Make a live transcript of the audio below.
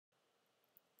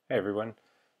Hey everyone.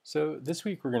 So this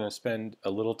week we're going to spend a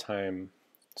little time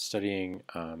studying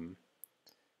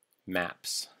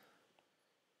maps.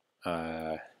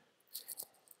 Uh,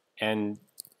 and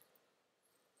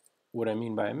what I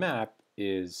mean by a map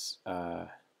is a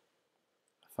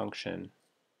function.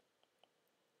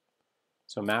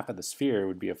 So a map of the sphere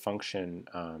would be a function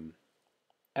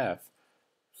f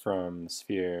from the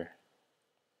sphere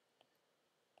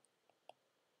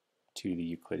to the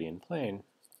Euclidean plane.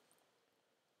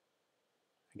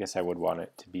 I guess I would want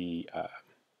it to be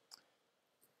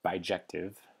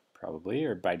bijective, probably,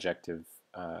 or bijective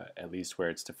at least where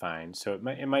it's defined. So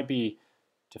it might be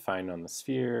defined on the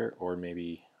sphere, or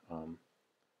maybe on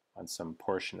some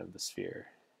portion of the sphere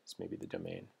is maybe the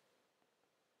domain.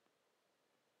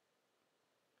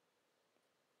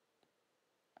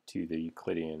 To the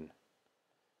Euclidean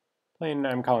plane.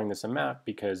 I'm calling this a map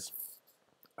because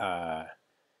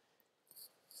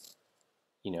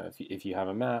if you have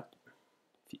a map,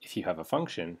 if you have a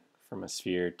function from a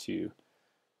sphere to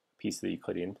a piece of the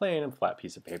Euclidean plane, a flat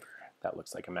piece of paper, that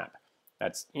looks like a map.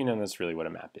 That's really what a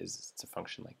map is. It's a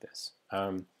function like this.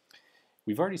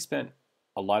 We've already spent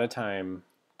a lot of time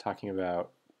talking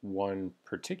about one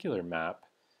particular map,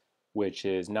 which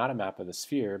is not a map of the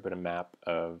sphere, but a map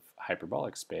of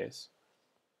hyperbolic space.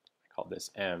 I call this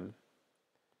M.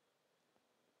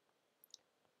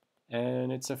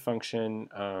 And it's a function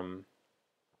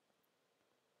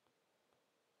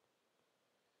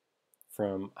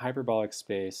from hyperbolic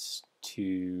space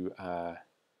to a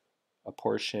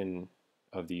portion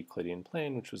of the Euclidean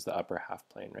plane, which was the upper half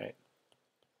plane, right?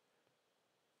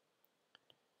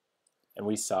 And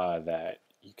we saw that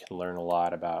you can learn a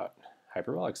lot about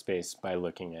hyperbolic space by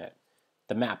looking at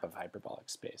the map of hyperbolic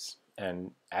space.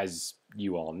 And as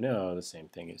you all know, the same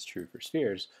thing is true for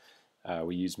spheres.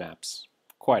 We use maps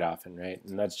quite often, right?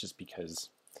 And that's just because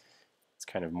it's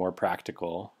kind of more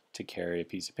practical to carry a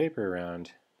piece of paper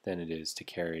around than it is to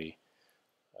carry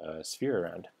a sphere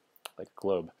around, like a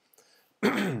globe.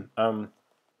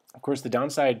 Of course, the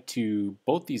downside to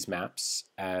both these maps,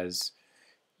 as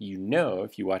you know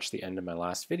if you watched the end of my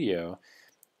last video,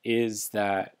 is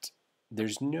that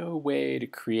there's no way to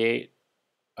create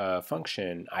a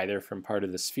function either from part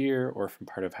of the sphere or from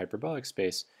part of hyperbolic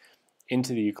space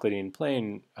into the Euclidean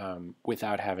plane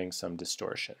without having some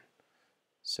distortion.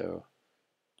 So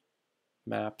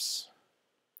maps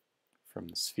from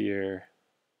the sphere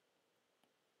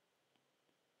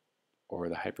or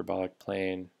the hyperbolic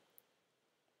plane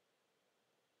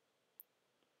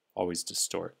always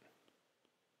distort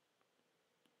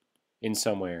in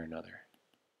some way or another.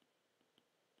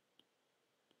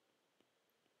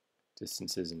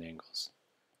 Distances and angles.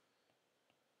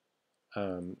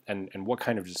 And what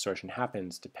kind of distortion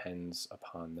happens depends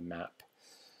upon the map.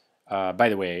 By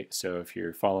the way, so if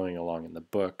you're following along in the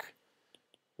book,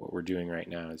 what we're doing right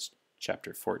now is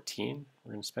chapter 14.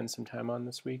 We're going to spend some time on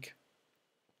this week.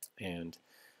 And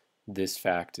this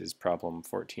fact is problem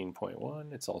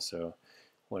 14.1. It's also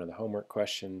one of the homework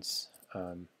questions.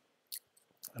 And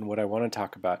what I want to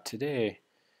talk about today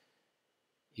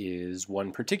is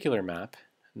one particular map,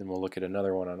 and then we'll look at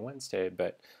another one on Wednesday,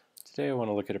 but today I want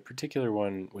to look at a particular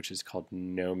one which is called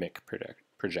gnomic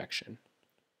projection.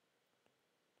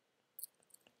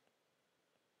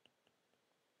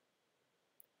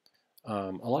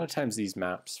 A lot of times these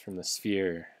maps from the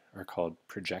sphere are called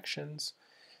projections,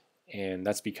 and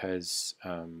that's because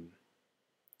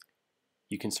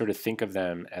you can sort of think of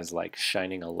them as like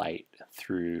shining a light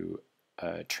through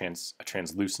a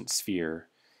translucent sphere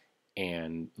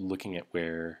and looking at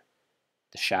where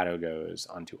the shadow goes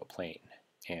onto a plane.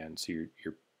 And so you're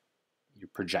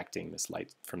projecting this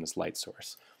light from this light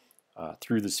source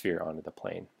through the sphere onto the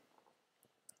plane.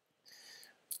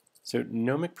 So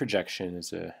gnomic projection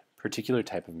is a particular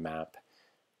type of map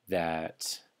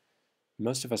that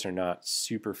most of us are not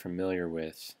super familiar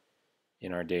with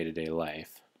in our day-to-day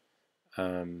life.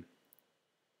 But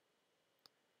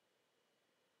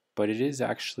it is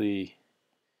actually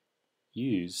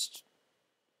used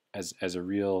as a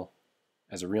real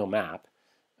map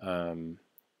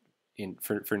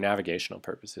for navigational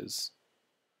purposes.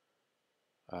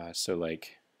 So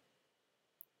like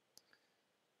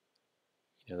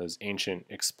those ancient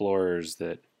explorers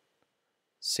that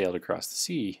sailed across the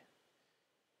sea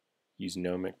use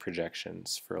gnomic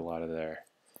projections for a lot of their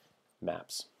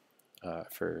maps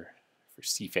for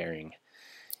seafaring.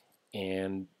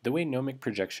 And the way gnomic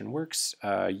projection works,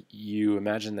 you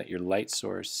imagine that your light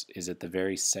source is at the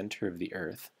very center of the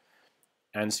Earth.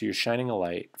 And so you're shining a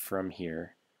light from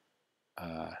here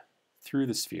through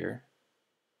the sphere.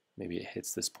 Maybe it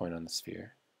hits this point on the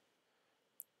sphere.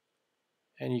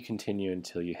 And you continue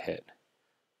until you hit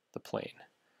the plane.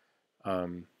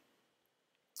 And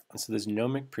so this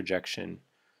gnomic projection,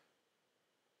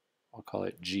 I'll call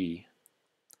it G,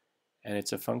 and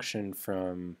it's a function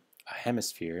from a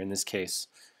hemisphere. In this case,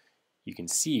 you can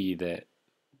see that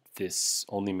this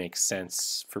only makes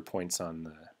sense for points on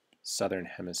the southern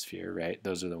hemisphere, right?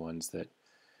 Those are the ones that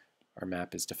our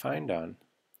map is defined on.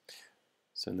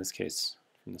 So in this case,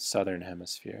 from the southern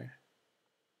hemisphere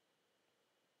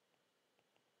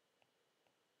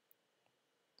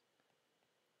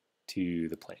to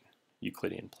the plane,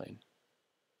 Euclidean plane.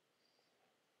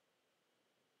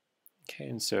 Okay,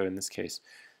 and so in this case,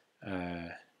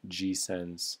 G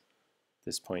sends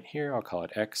this point here, I'll call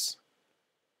it X,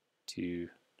 to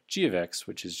G of X,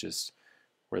 which is just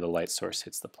where the light source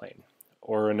hits the plane.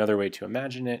 Or another way to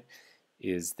imagine it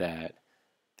is that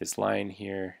this line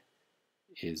here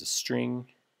is a string,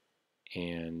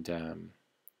 and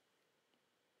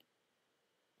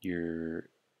you're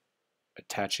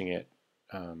attaching it,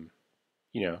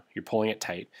 you're pulling it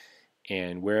tight,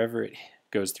 and wherever it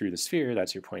goes through the sphere,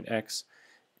 that's your point X,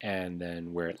 and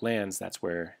then where it lands, that's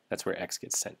where X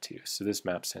gets sent to. So this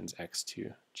map sends X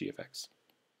to G of X.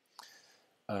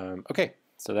 Okay,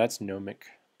 so that's gnomic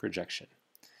projection.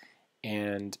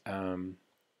 And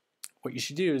what you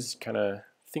should do is kind of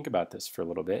think about this for a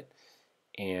little bit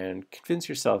and convince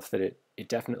yourself that it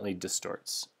definitely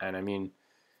distorts. And I mean,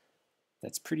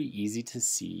 that's pretty easy to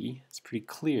see. It's pretty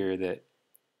clear that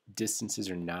distances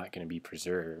are not going to be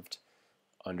preserved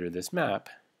under this map.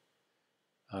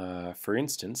 For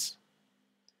instance,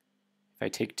 if I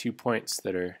take 2 points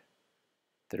that are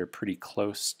pretty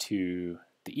close to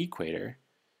the equator,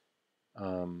 they're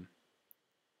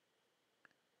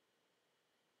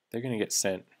going to get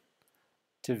sent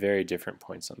to very different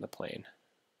points on the plane.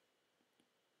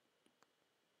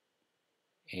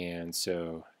 And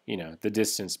so, the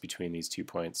distance between these 2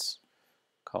 points,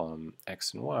 call them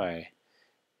X and Y,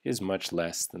 is much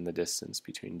less than the distance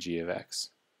between G of X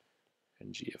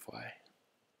and G of Y.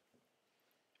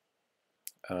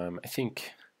 I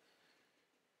think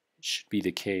it should be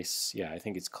the case, I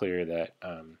think it's clear that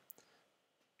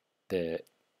that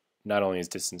not only is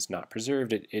distance not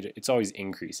preserved, it's always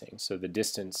increasing. So the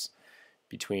distance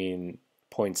between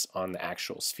points on the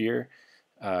actual sphere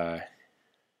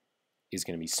is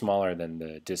going to be smaller than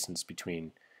the distance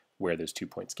between where those 2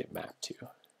 points get mapped to.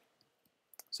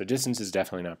 So distance is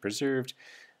definitely not preserved.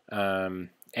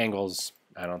 Angles,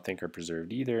 I don't think, are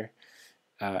preserved either.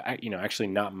 Actually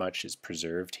not much is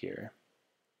preserved here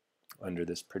under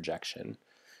this projection.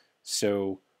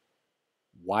 So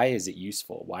why is it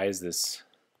useful? Why is this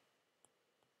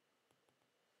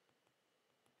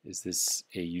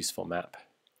a useful map?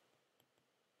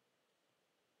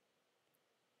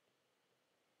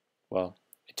 Well,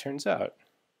 it turns out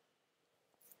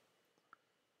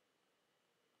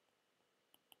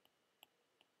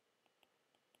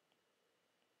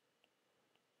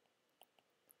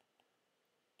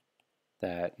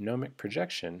that gnomic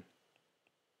projection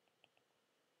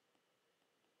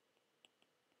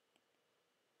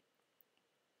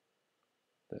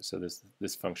so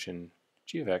this function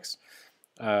g of x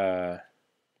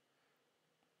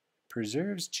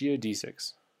preserves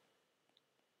geodesics.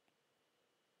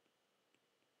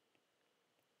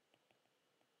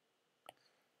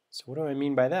 So what do I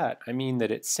mean by that? I mean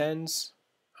that it sends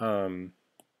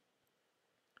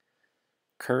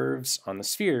curves on the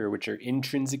sphere which are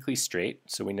intrinsically straight,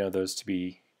 so we know those to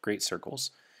be great circles.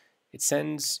 It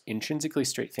sends intrinsically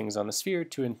straight things on the sphere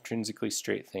to intrinsically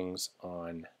straight things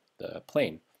on the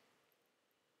plane.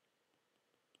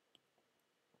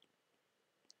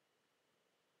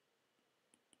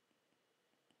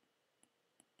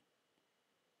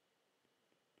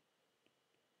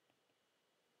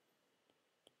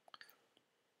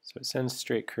 So it sends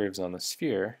straight curves on the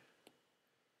sphere,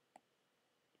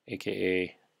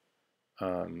 aka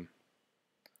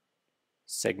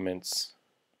segments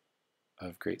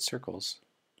of great circles,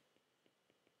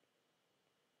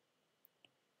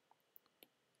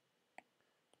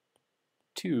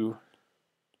 to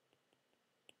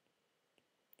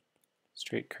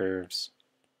straight curves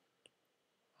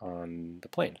on the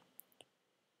plane,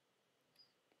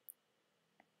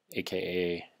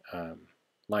 aka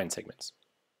line segments.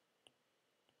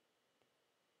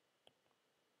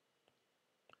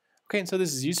 Okay, and so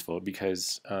this is useful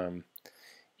because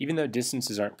even though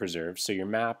distances aren't preserved, so your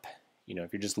map,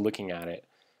 if you're just looking at it,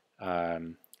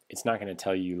 it's not going to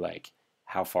tell you like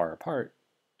how far apart.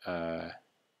 Say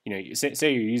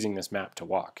you're using this map to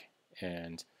walk,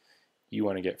 and you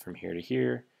want to get from here to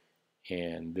here,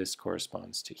 and this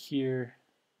corresponds to here.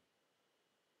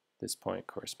 This point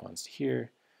corresponds to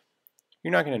here.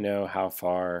 You're not going to know how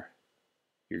far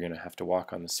you're going to have to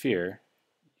walk on the sphere.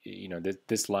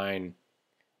 this line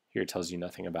here tells you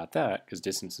nothing about that because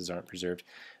distances aren't preserved,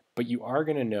 but you are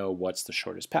going to know what's the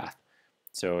shortest path.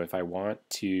 So if I want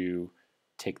to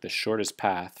take the shortest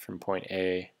path from point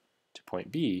A to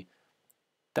point B,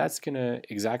 that's going to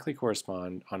exactly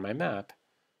correspond on my map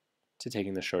to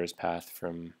taking the shortest path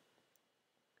from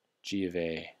G of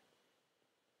A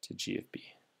to G of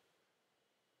B.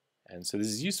 And so this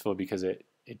is useful because it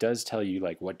does tell you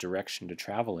like what direction to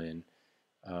travel in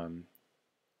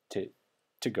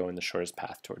to go in the shortest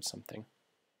path towards something.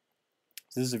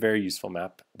 So this is a very useful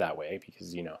map that way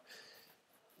because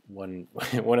one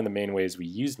of the main ways we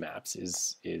use maps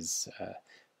is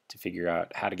to figure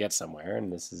out how to get somewhere,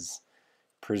 and this is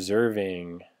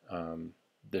preserving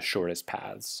the shortest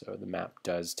paths. So the map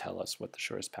does tell us what the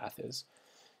shortest path is.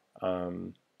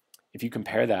 If you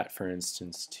compare that, for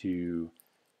instance, to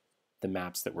the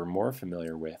maps that we're more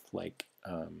familiar with, like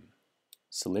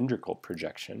cylindrical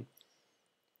projection,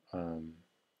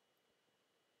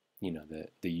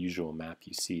 the usual map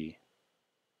you see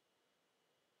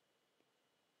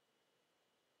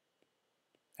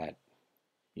at,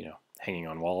 hanging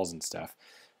on walls and stuff.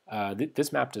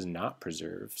 This map does not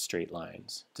preserve straight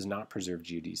lines, does not preserve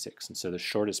geodesics, and so the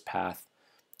shortest path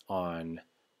on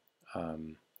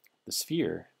the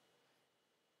sphere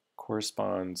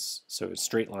corresponds, so a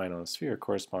straight line on the sphere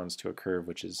corresponds to a curve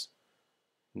which is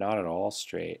not at all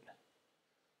straight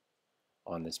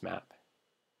on this map.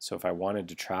 So if I wanted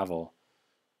to travel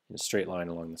in a straight line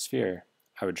along the sphere,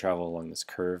 I would travel along this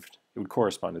curved, it would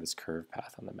correspond to this curved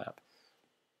path on the map.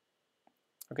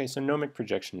 Okay, so gnomic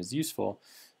projection is useful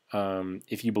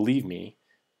if you believe me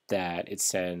that it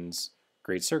sends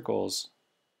great circles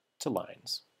to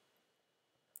lines.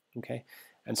 Okay,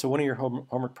 and so one of your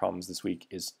homework problems this week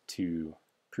is to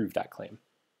prove that claim.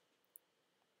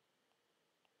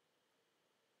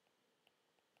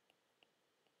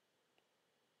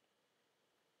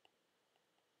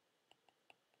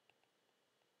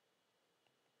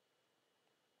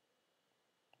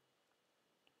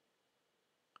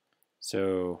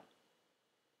 So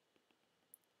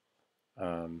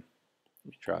let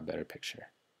me draw a better picture.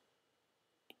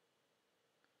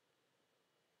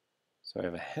 So I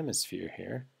have a hemisphere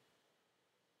here.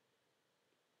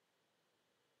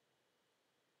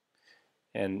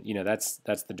 And that's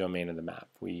the domain of the map.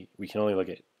 We can only look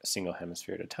at a single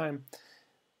hemisphere at a time,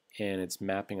 and it's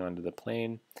mapping onto the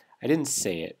plane. I didn't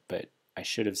say it, but I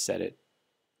should have said it.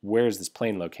 Where is this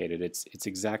plane located? It's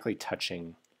exactly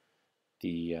touching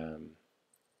the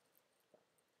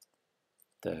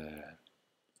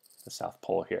South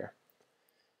Pole here.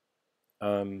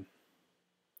 And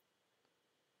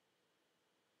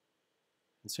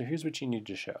so here's what you need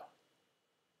to show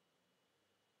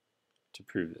to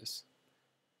prove this.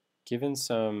 Given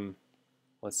some,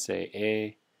 let's say,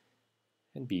 A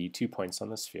and B, 2 points on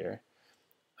the sphere,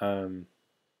 well,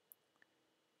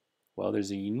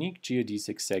 there's a unique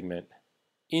geodesic segment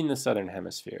in the southern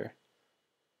hemisphere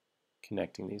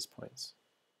connecting these points.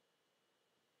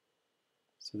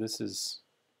 So this is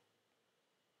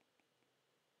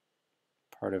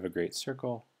part of a great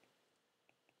circle.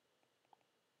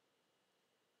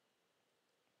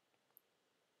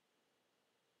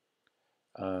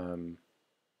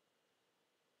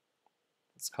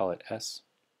 Let's call it S.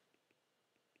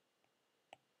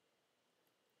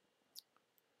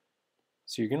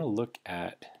 So you're going to look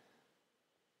at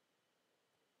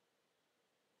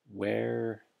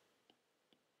where,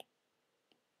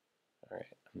 all right,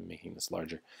 I'm making this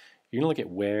larger. You're going to look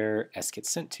at where S gets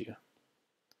sent to.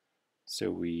 So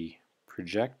we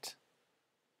project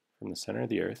from the center of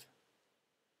the Earth.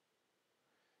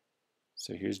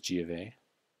 So here's G of A.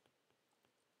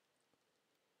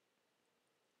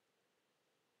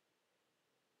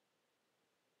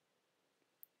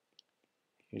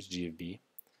 Here's G of B.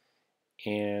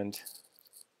 And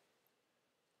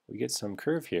we get some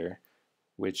curve here,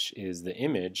 which is the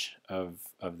image of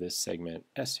this segment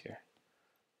S here.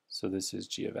 So this is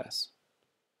G of S.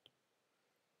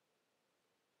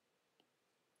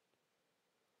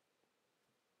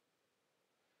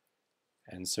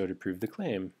 And so to prove the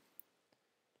claim,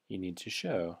 you need to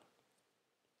show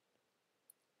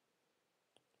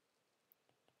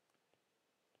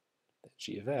that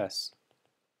G of S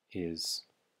is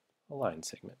a line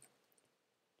segment.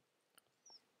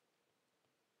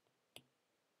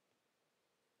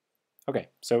 Okay,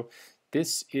 so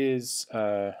this is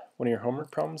one of your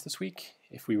homework problems this week.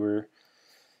 If we were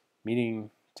meeting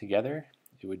together,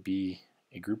 it would be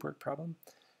a group work problem.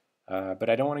 But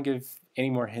I don't want to give any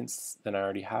more hints than I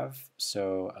already have,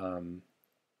 so I'm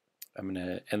going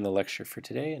to end the lecture for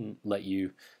today and let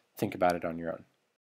you think about it on your own.